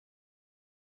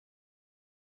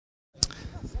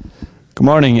Good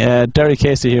morning, Derry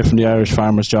Casey here from the Irish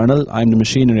Farmers Journal. I'm the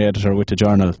machinery editor with the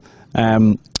journal.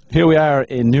 Here we are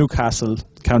in Newcastle,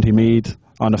 County Meath,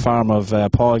 on the farm of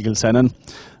Paul Gilsenan,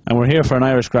 and we're here for an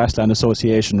Irish Grassland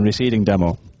Association reseeding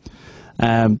demo.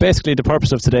 Basically the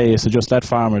purpose of today is to just let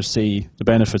farmers see the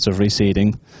benefits of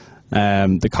reseeding,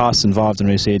 the costs involved in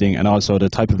reseeding, and also the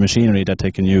type of machinery that they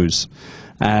can use.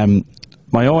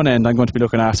 My own end, I'm going to be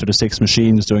looking after the 6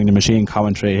 machines, doing the machine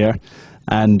commentary here.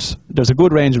 And there's a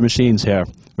good range of machines here,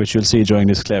 which you'll see during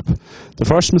this clip. The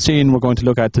first machine we're going to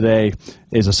look at today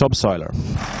is a subsoiler.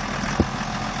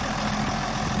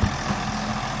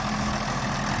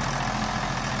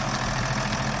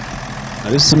 Now,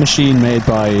 this is a machine made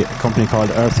by a company called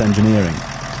Earth Engineering.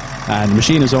 And the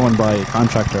machine is owned by a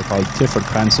contractor called Clifford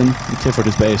Cranston. And Clifford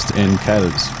is based in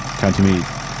Kells, County Meath.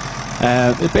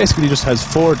 It basically just has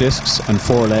 4 discs and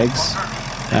 4 legs,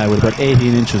 with about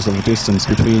 18 inches of a distance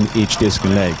between each disc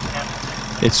and leg.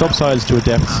 It subsoils to a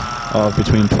depth of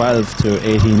between 12 to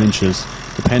 18 inches,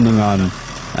 depending on,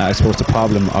 I suppose, the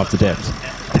problem of the depth,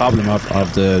 problem of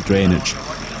the drainage.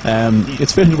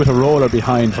 It's fitted with a roller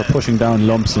behind for pushing down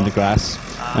lumps in the grass,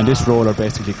 and this roller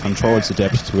basically controls the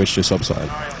depth to which you subsoil.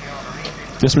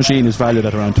 This machine is valued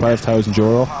at around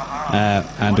 €12,000,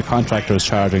 and the contractor is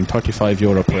charging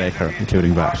 €35 per acre,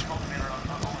 including VAT.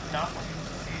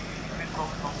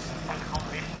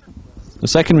 The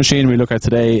second machine we look at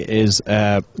today is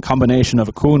a combination of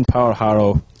a Kuhn power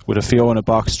harrow with a Fiona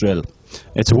box drill.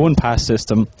 It's a one-pass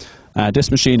system. This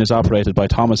machine is operated by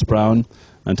Thomas Brown,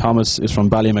 and Thomas is from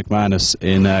Ballymacmanus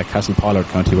in Castlepollard,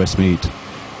 County Westmeath.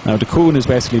 Now, the Kuhn is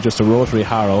basically just a rotary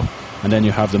harrow, and then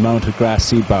you have the mounted grass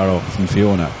seed barrow from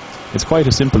Fiona. It's quite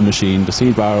a simple machine. The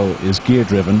seed barrow is gear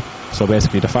driven, so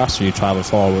basically the faster you travel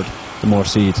forward, the more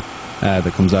seed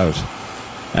that comes out.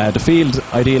 The field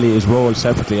ideally is rolled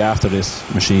separately after this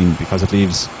machine because it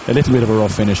leaves a little bit of a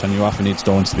rough finish and you often need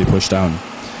stones to be pushed down.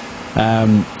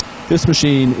 This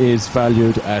machine is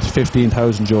valued at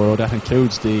 €15,000. That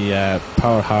includes the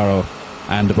power harrow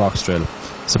and the box drill.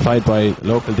 Supplied by a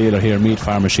local dealer here, Meath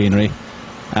Farm Machinery,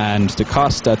 and the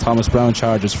cost that Thomas Brown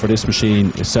charges for this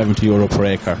machine is €70 per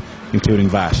acre, including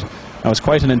VAT. Now, it's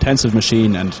quite an intensive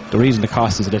machine, and the reason the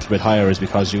cost is a little bit higher is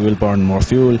because you will burn more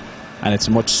fuel, and it's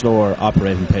a much slower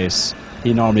operating pace.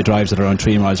 He normally drives at around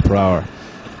 3 miles per hour,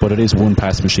 but it is a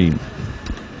one-pass machine.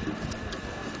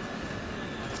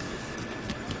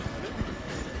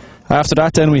 After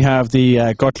that then we have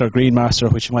the Gutler Greenmaster,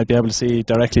 which you might be able to see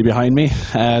directly behind me.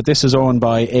 This is owned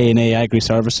by A&A Agri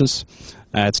Services.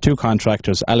 It's 2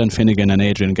 contractors, Alan Finnegan and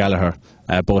Adrian Gallagher,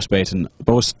 both based in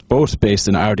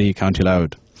Ardee, County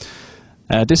Louth.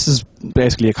 This is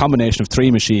basically a combination of 3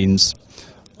 machines.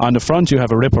 On the front you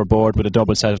have a ripper board with a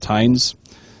double set of tines.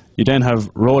 You then have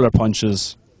roller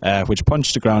punches which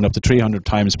punch the ground up to 300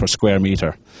 times per square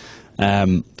metre.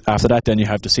 After that then you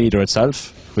have the seeder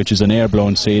itself, which is an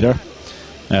air-blown seeder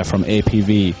from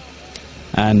APV.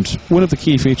 And one of the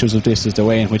key features of this is the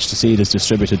way in which the seed is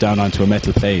distributed down onto a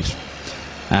metal plate.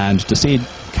 And the seed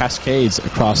cascades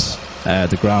across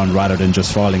the ground rather than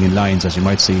just falling in lines as you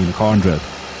might see in a corn drill.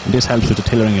 And this helps with the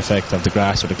tillering effect of the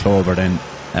grass or the clover then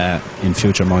in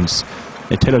future months.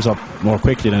 It tillers up more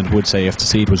quickly than it would say if the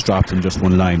seed was dropped in just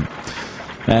one line.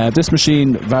 This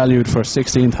machine valued for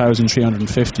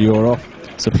 €16,350,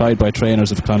 supplied by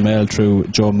trainers of Clonmel through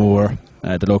Joe Moore,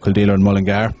 the local dealer in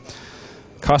Mullingar.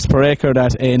 Cost per acre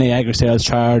that A&A Agri Sales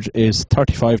charge is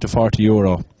 €35 to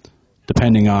 €40,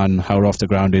 depending on how rough the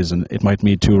ground is, and it might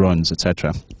need 2 runs,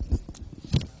 etc.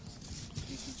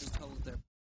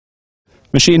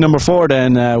 Machine number 4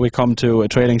 then, we come to a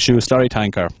trailing shoe slurry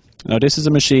tanker. Now, this is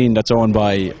a machine that's owned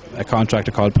by a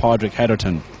contractor called Padraig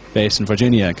Heatherton, based in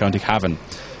Virginia, County Cavan.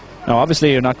 Now,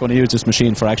 obviously you're not going to use this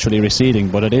machine for actually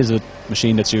reseeding, but it is a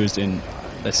machine that's used in,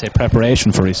 let's say,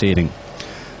 preparation for reseeding.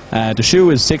 The shoe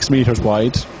is 6 metres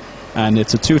wide, and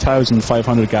it's a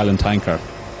 2,500 gallon tanker.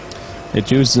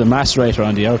 It uses a macerator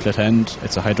on the outlet end.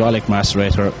 It's a hydraulic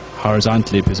macerator,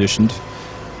 horizontally positioned.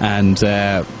 And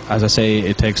as I say,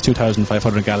 it takes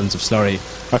 2,500 gallons of slurry.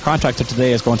 Our contractor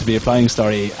today is going to be applying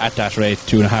slurry at that rate,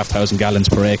 2,500 gallons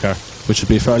per acre, which would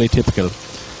be fairly typical.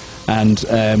 And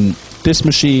this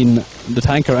machine, the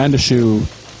tanker and the shoe,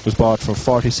 was bought for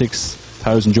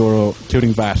 €46,000,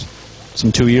 including VAT,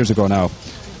 some 2 years ago now.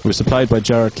 It was supplied by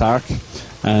Gerard Clark,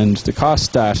 and the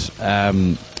cost that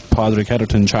Padraig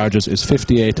Heatherton charges is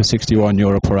 €58 to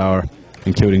 €61 per hour,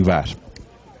 including VAT.